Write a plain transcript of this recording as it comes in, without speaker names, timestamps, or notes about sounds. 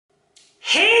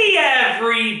Hey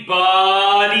everybody!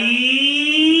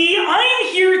 I'm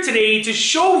here today to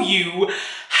show you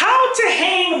how to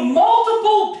hang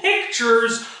multiple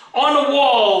pictures on a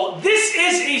wall. This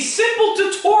is a simple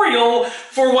tutorial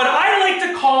for what I like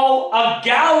to call a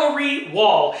gallery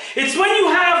wall. It's when you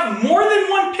have more than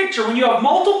one picture, when you have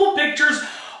multiple pictures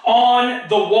on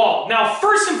the wall. Now,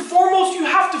 first and foremost, you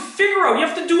have to figure out, you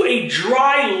have to do a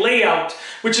dry layout,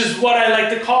 which is what I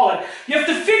like to call it. You have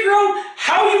to figure out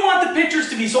how you want the pictures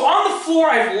to be. So on the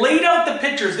floor, I've laid out the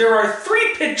pictures. There are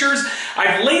 3 pictures.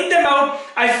 I've laid them out.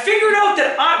 I figured out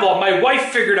that well, my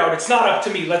wife figured out. It's not up to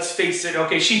me, let's face it,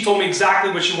 okay? She told me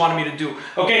exactly what she wanted me to do,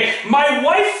 okay? My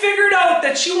wife figured out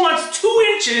that she wants 2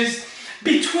 inches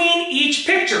between each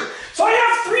picture. So I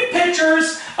have 3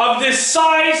 pictures of this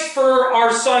size for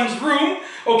our son's room,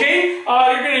 okay?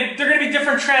 They're gonna be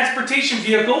different transportation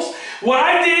vehicles. What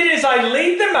I did is I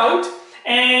laid them out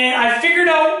and I figured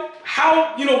out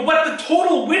how, what the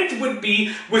total width would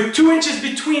be with 2 inches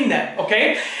between them,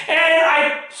 okay? And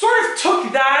I sort of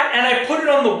took that and I put it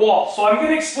on the wall. So I'm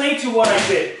gonna explain to you what I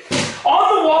did.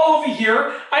 On the wall over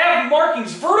here, I have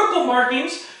markings, vertical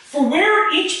markings, for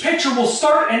where each picture will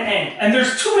start and end. And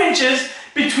there's 2 inches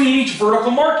between each vertical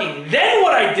marking. Then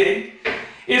what I did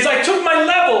is I took my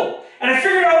level and I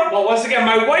figured out, well, once again,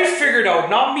 my wife figured out,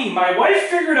 not me, my wife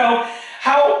figured out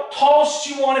how tall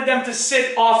she wanted them to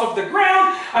sit off of the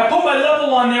ground. I put my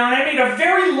level on there and I made a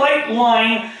very light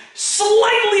line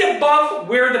slightly above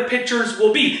where the pictures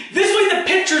will be. This way the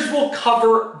pictures will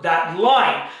cover that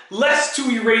line, less to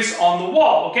erase on the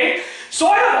wall, okay? So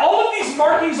I have all of these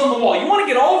markings on the wall. You want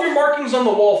to get all of your markings on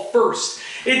the wall first.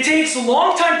 It takes a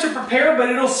long time to prepare, but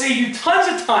it'll save you tons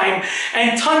of time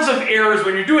and tons of errors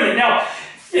when you're doing it. Now,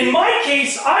 in my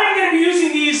case, I'm going to be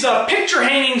using these picture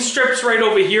hanging strips right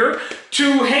over here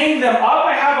to hang them up.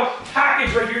 I have a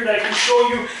package right here that I can show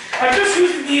you. I'm just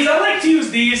using these. I like to use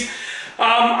these.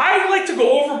 I like to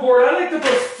go overboard. I like to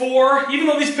put 4, even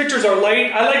though these pictures are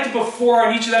light, I like to put 4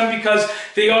 on each of them because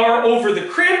they are over the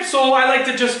crib, so I like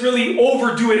to just really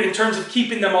overdo it in terms of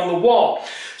keeping them on the wall.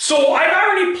 So I've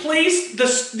already placed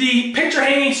the picture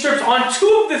hanging strips on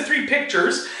 2 of the 3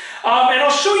 pictures, and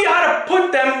I'll show you how to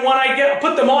put them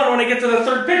on when I get to the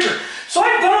 3rd picture. So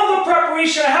I've done all the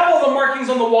preparation, I have all the markings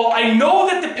on the wall, I know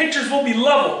that the pictures will be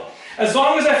level, as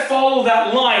long as I follow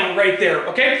that line right there,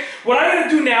 okay? What I'm going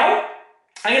to do now,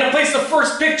 I'm going to place the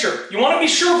first picture. You want to be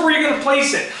sure of where you're going to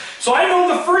place it. So I know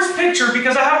the first picture,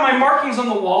 because I have my markings on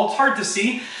the wall, it's hard to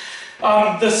see.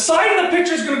 The side of the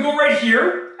picture is going to go right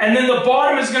here, and then the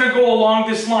bottom is going to go along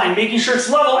this line, making sure it's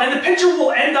level, and the picture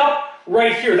will end up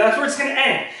right here. That's where it's going to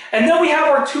end. And then we have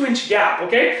our 2-inch gap,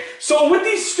 okay? So with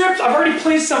these strips, I've already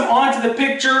placed them onto the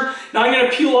picture. Now I'm going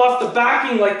to peel off the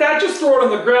backing like that, just throw it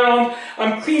on the ground.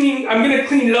 I'm going to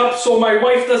clean it up so my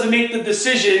wife doesn't make the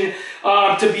decision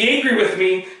to be angry with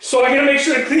me. So I'm going to make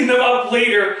sure to clean them up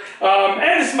later.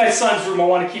 And this is my son's room. I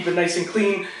want to keep it nice and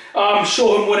clean.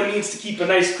 Show him what it means to keep a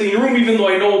nice clean room, even though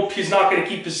I know he's not going to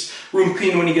keep his room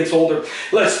clean when he gets older.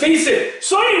 Let's face it.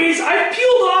 So anyways, I've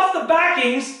peeled off the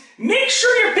backings. Make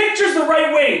sure your picture's the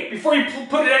right way before you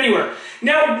put it anywhere.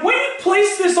 Now, when you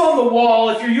place this on the wall,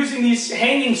 if you're using these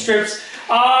hanging strips,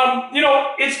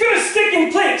 it's going to stick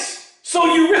in place. So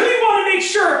you really want to make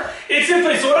sure it's in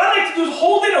place. So what I like to do is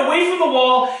hold it away from the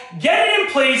wall, get it in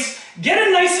place, get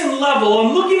it nice and level.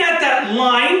 I'm looking at that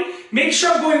line, make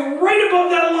sure I'm going right above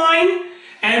that line,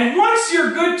 and once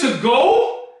you're good to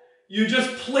go, you just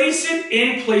place it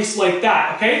in place like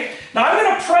that, okay? Now I'm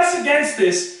going to press against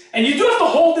this, and you do have to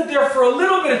hold it there for a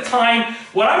little bit of time.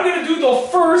 What I'm going to do though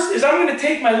first is I'm going to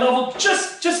take my level,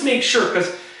 just make sure, because,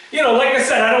 like I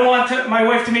said, I don't want my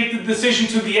wife to make the decision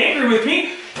to be angry with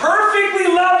me. Perfectly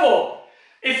level.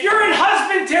 If you're in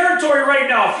husband territory right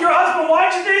now, if your husband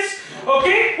watching this,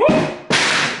 okay, whoop,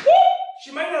 whoop,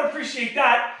 she might not appreciate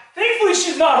that. Thankfully,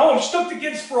 she's not home. She took the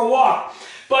kids for a walk.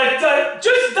 But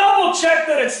just double check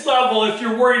that it's level if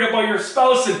you're worried about your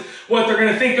spouse and what they're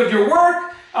going to think of your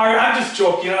work. All right, I'm just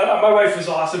joking. My wife is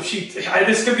awesome.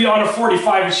 This could be on a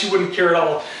 45 and she wouldn't care at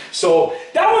all. So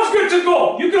that one's good to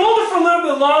go. You can hold it for a little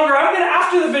bit longer.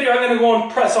 After the video, I'm going to go and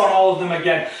press on all of them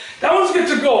again. That one's good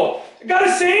to go. I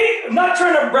gotta say, I'm not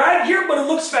trying to brag here, but it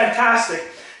looks fantastic.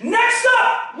 Next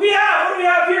up, what do we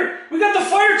have here? We got the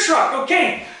fire truck,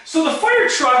 okay? So the fire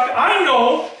truck, I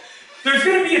know there's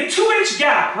gonna be a 2-inch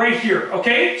gap right here,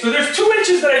 okay? So there's 2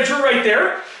 inches that I drew right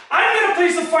there. I'm gonna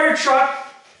place the fire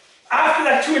truck after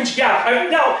that 2-inch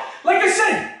gap. Now, like I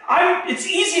said, it's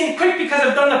easy and quick because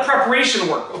I've done the preparation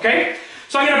work, okay?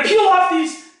 So I'm gonna peel off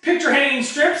these picture hanging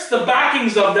strips, the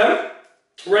backings of them,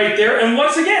 right there. And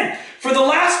once again, for the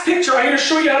last picture, I'm gonna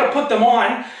show you how to put them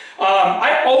on.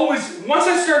 Once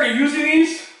I started using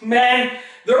these, man,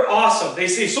 they're awesome. They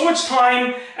save so much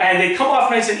time and they come off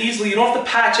nice and easily. You don't have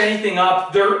to patch anything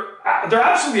up. They're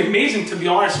absolutely amazing, to be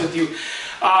honest with you.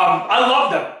 I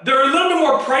love them. They're a little bit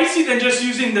more pricey than just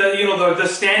using the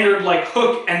standard like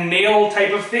hook and nail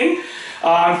type of thing.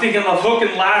 I'm thinking of hook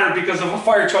and ladder because of a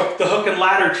fire truck, the hook and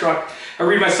ladder truck. I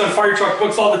read my son fire truck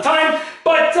books all the time,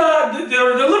 but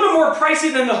they're a little bit more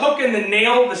pricey than the hook and the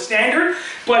nail, the standard,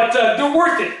 but they're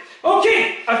worth it.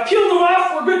 Okay, I've peeled them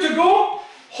off, we're good to go.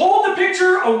 Hold the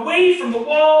picture away from the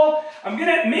wall. I'm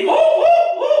gonna make,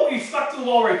 he stuck to the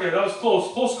wall right there. That was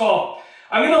close call.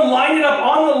 I'm gonna line it up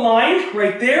on the line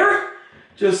right there,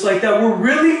 just like that. We're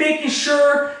really making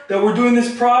sure that we're doing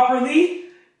this properly.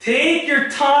 Take your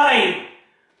time.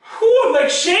 Whew, I'm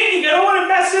like shaking, I don't wanna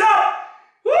mess it up.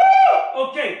 Woo!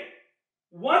 Okay,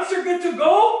 once they're good to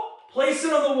go, place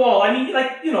it on the wall. I mean,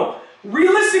 like, you know,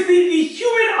 realistically, the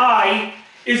human eye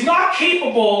is not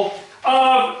capable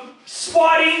of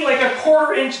spotting like a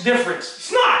 1/4 inch difference.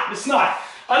 It's not.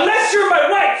 Unless you're my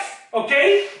wife,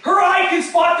 okay? Her eye can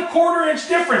spot the 1/4 inch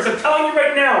difference, I'm telling you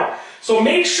right now. So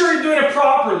make sure you're doing it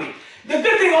properly. The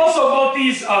good thing also about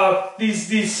these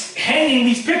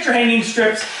picture hanging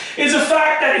strips is the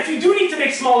fact that if you do need to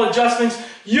make small adjustments,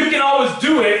 you can always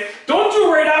do it. Don't do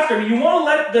it right after. You want to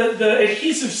let the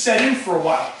adhesive set in for a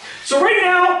while. So right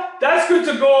now, that's good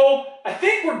to go. I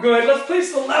think we're good. Let's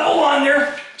place the level on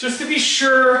there just to be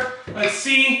sure. Let's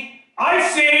see. I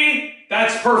say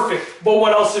that's perfect. But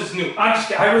what else is new?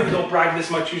 I really don't brag this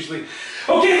much usually.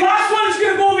 Okay, last one is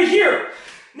going to go over here.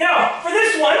 Now, for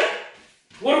this one,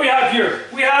 what do we have here?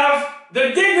 We have the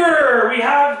digger. We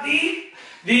have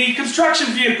the construction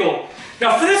vehicle.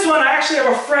 Now, for this one, I actually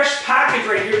have a fresh package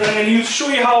right here that I'm going to show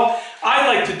you how I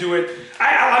like to do it.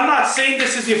 I'm not saying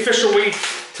this is the official way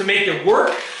to make it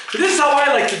work, but this is how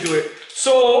I like to do it.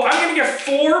 So I'm going to get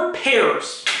 4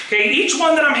 pairs. Okay, each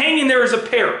one that I'm hanging there is a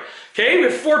pair. Okay, we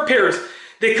have 4 pairs.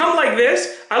 They come like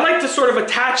this. I like to sort of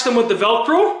attach them with the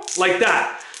Velcro like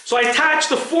that. So I attach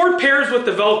the 4 pairs with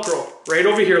the Velcro right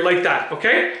over here like that.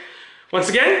 Okay, once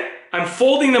again, I'm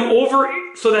folding them over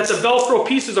so that the Velcro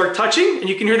pieces are touching, and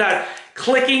you can hear that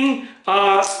clicking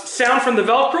sound from the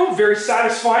Velcro, very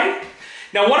satisfying.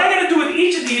 Now what I'm going to do with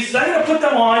each of these is I'm going to put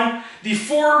them on the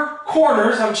 4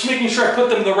 corners. I'm just making sure I put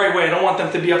them the right way. I don't want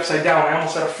them to be upside down. I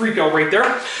almost had a freak out right there.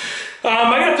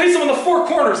 I'm going to place them on the 4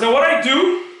 corners. Now what I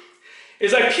do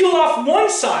is I peel off one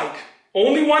side,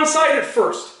 only one side at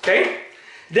first, okay?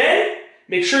 Then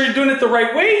make sure you're doing it the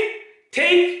right way.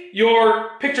 Take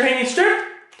your picture hanging strip,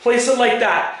 place it like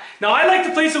that. Now I like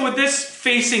to place it with this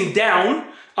facing down.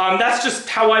 That's just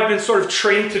how I've been sort of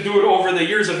trained to do it over the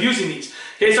years of using these.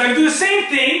 Okay, so I'm going to do the same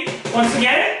thing. Once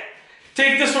again,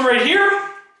 take this one right here.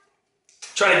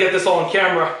 Try to get this all on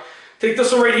camera. Take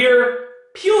this one right here,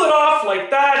 peel it off like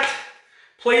that.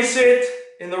 Place it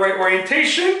in the right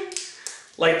orientation,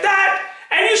 like that.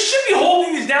 And you should be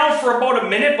holding these down for about a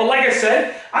minute, but like I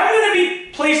said, I'm going to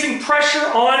be placing pressure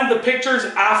on the pictures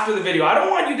after the video. I don't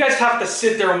want you guys to have to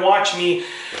sit there and watch me.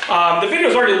 The video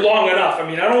is already long enough. I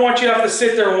mean, I don't want you to have to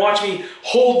sit there and watch me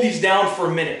hold these down for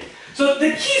a minute. So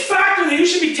the key factor that you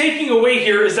should be taking away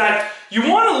here is that you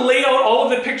want to lay out all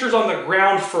of the pictures on the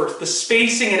ground first, the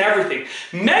spacing and everything.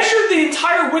 Measure the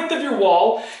entire width of your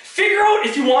wall. Figure out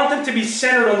if you want them to be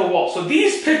centered on the wall. So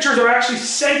these pictures are actually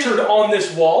centered on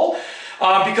this wall.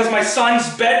 Because my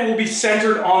son's bed will be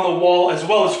centered on the wall as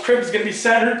well. His crib is going to be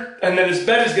centered, and then his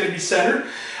bed is going to be centered.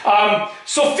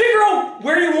 So figure out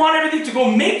where you want everything to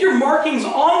go. Make your markings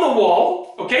on the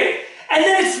wall, okay? And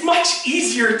then it's much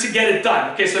easier to get it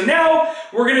done. Okay, so now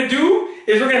what we're going to do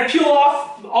is we're going to peel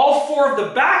off all 4 of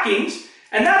the backings,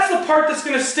 and that's the part that's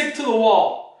going to stick to the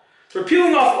wall. So we're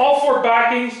peeling off all 4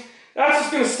 backings. That's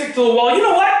just going to stick to the wall. You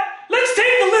know what? Let's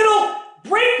take a little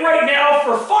break right now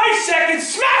for 5 seconds.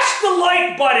 Smash the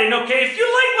like button, okay? If you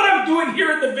like what I'm doing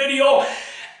here in the video,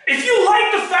 if you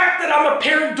like the fact that I'm a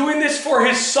parent doing this for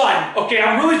his son, okay,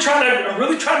 I'm really trying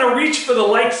to reach for the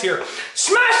likes here.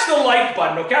 Smash the like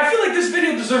button, okay? I feel like this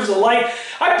video deserves a like.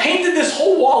 I painted this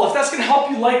whole wall. If that's gonna help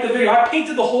you like the video, I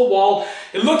painted the whole wall.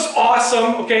 It looks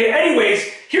awesome, okay? Anyways,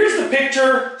 here's the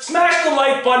picture. Smash the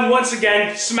like button once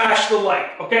again. Smash the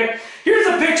like, okay? Here's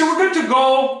the picture. We're good to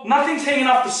go. Nothing's hanging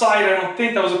off the side. I don't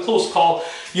think that was a close call.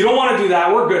 You don't want to do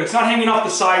that. We're good. It's not hanging off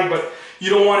the side, but you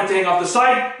don't want it to hang off the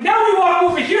side. Now we walk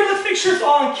over here. Let's make sure it's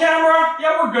all on camera.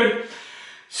 Yeah, we're good.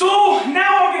 So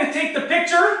now I'm going to take the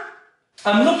picture.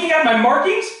 I'm looking at my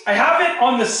markings. I have it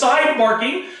on the side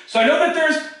marking, so I know that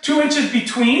there's 2 inches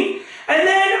between. And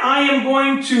then I am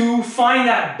going to find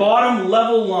that bottom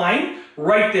level line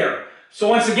right there. So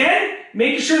once again,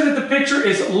 making sure that the picture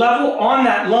is level on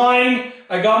that line.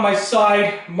 I got my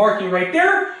side marking right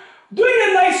there. Doing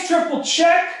a nice triple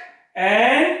check,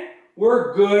 and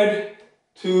we're good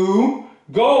to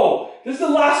go. This is the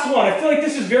last one. I feel like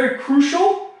this is very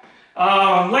crucial.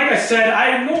 Like I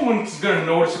said, no one's gonna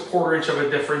notice a 1/4 inch of a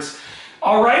difference.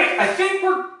 All right, I think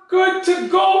we're good to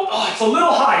go. Oh, it's a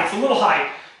little high, it's a little high.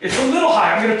 It's a little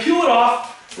high. I'm gonna peel it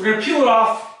off. We're gonna peel it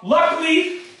off.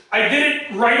 Luckily, I did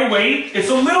it right away. It's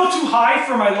a little too high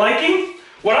for my liking.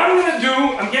 What I'm gonna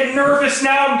do, I'm getting nervous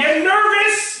now, I'm getting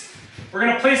nervous. We're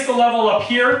gonna place the level up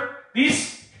here.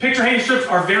 These picture hanging strips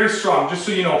are very strong, just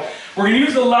so you know. We're gonna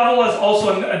use the level as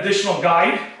also an additional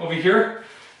guide over here.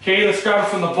 Okay, let's grab it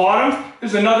from the bottom.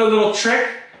 There's another little trick.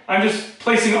 I'm just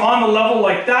placing on the level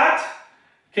like that.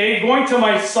 Okay, going to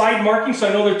my side marking so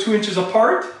I know they're 2 inches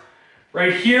apart.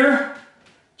 Right here,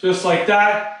 just like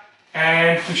that.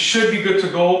 And we should be good to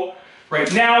go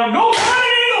right now. No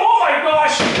running! Oh my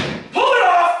gosh! Pull it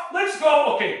off! Let's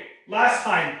go! Okay, last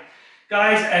time.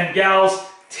 Guys and gals,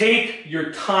 take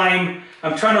your time.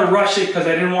 I'm trying to rush it because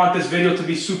I didn't want this video to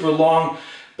be super long.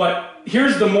 But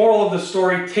here's the moral of the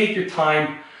story. Take your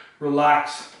time.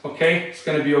 Relax. Okay? It's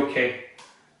going to be okay.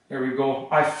 There we go.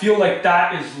 I feel like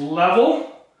that is level.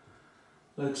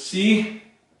 Let's see.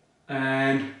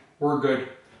 And we're good.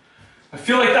 I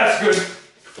feel like that's good.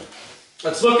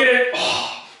 Let's look at it.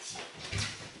 Oh,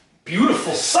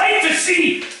 beautiful sight to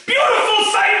see. Beautiful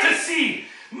sight to see.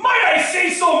 Might I say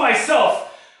so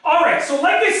myself. All right, so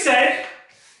like I said,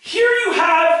 here you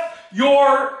have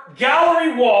your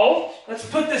gallery wall. Let's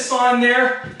put this on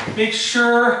there. Make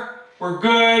sure we're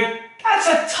good. That's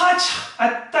a touch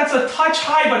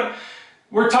high, but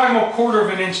we're talking about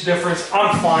 1/4 inch difference.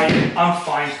 I'm fine. I'm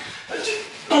fine.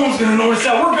 No one's gonna notice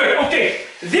that. We're good. Okay,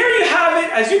 there you have it.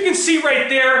 As you can see right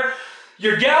there,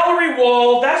 your gallery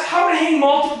wall. That's how to hang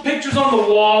multiple pictures on the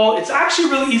wall. It's actually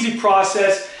a really easy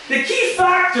process. The key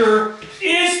factor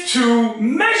is to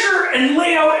measure and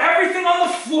lay out everything on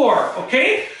the floor,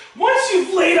 okay? Once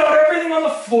you've laid out everything on the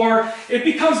floor, it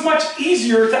becomes much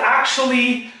easier to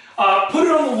actually put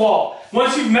it on the wall.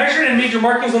 Once you've measured and made your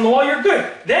markings on the wall, you're good.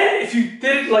 Then, if you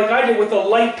did it like I did with a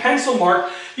light pencil mark,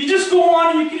 you just go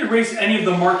on and you can erase any of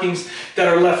the markings that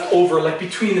are left over, like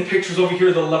between the pictures over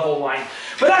here, the level line.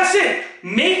 But that's it.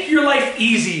 Make your life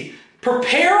easy.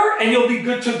 Prepare and you'll be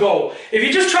good to go. If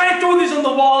you just try and throw these on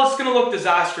the wall, it's gonna look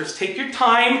disastrous. Take your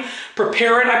time,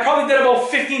 prepare it. I probably did about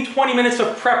 15-20 minutes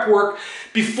of prep work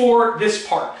before this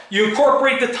part. You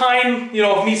incorporate the time,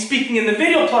 of me speaking in the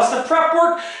video plus the prep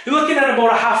work, you're looking at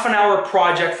about a ½ an hour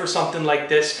project for something like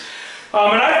this.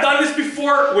 And I've done this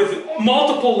before with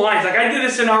multiple lines. Like I did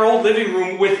this in our old living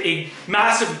room with a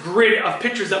massive grid of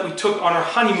pictures that we took on our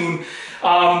honeymoon.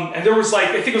 And there was I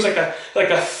think it was like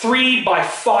a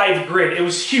 3x5 grid. It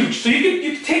was huge. So you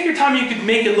could take your time, you could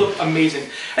make it look amazing.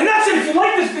 And that's it. If you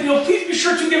like this video, please be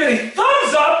sure to give it a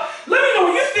thumbs up. Let me know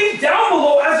what you think down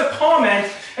below as a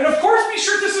comment. And of course, be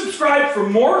sure to subscribe for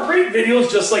more great videos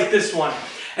just like this one.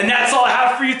 And that's all I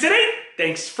have for you today.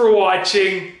 Thanks for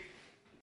watching.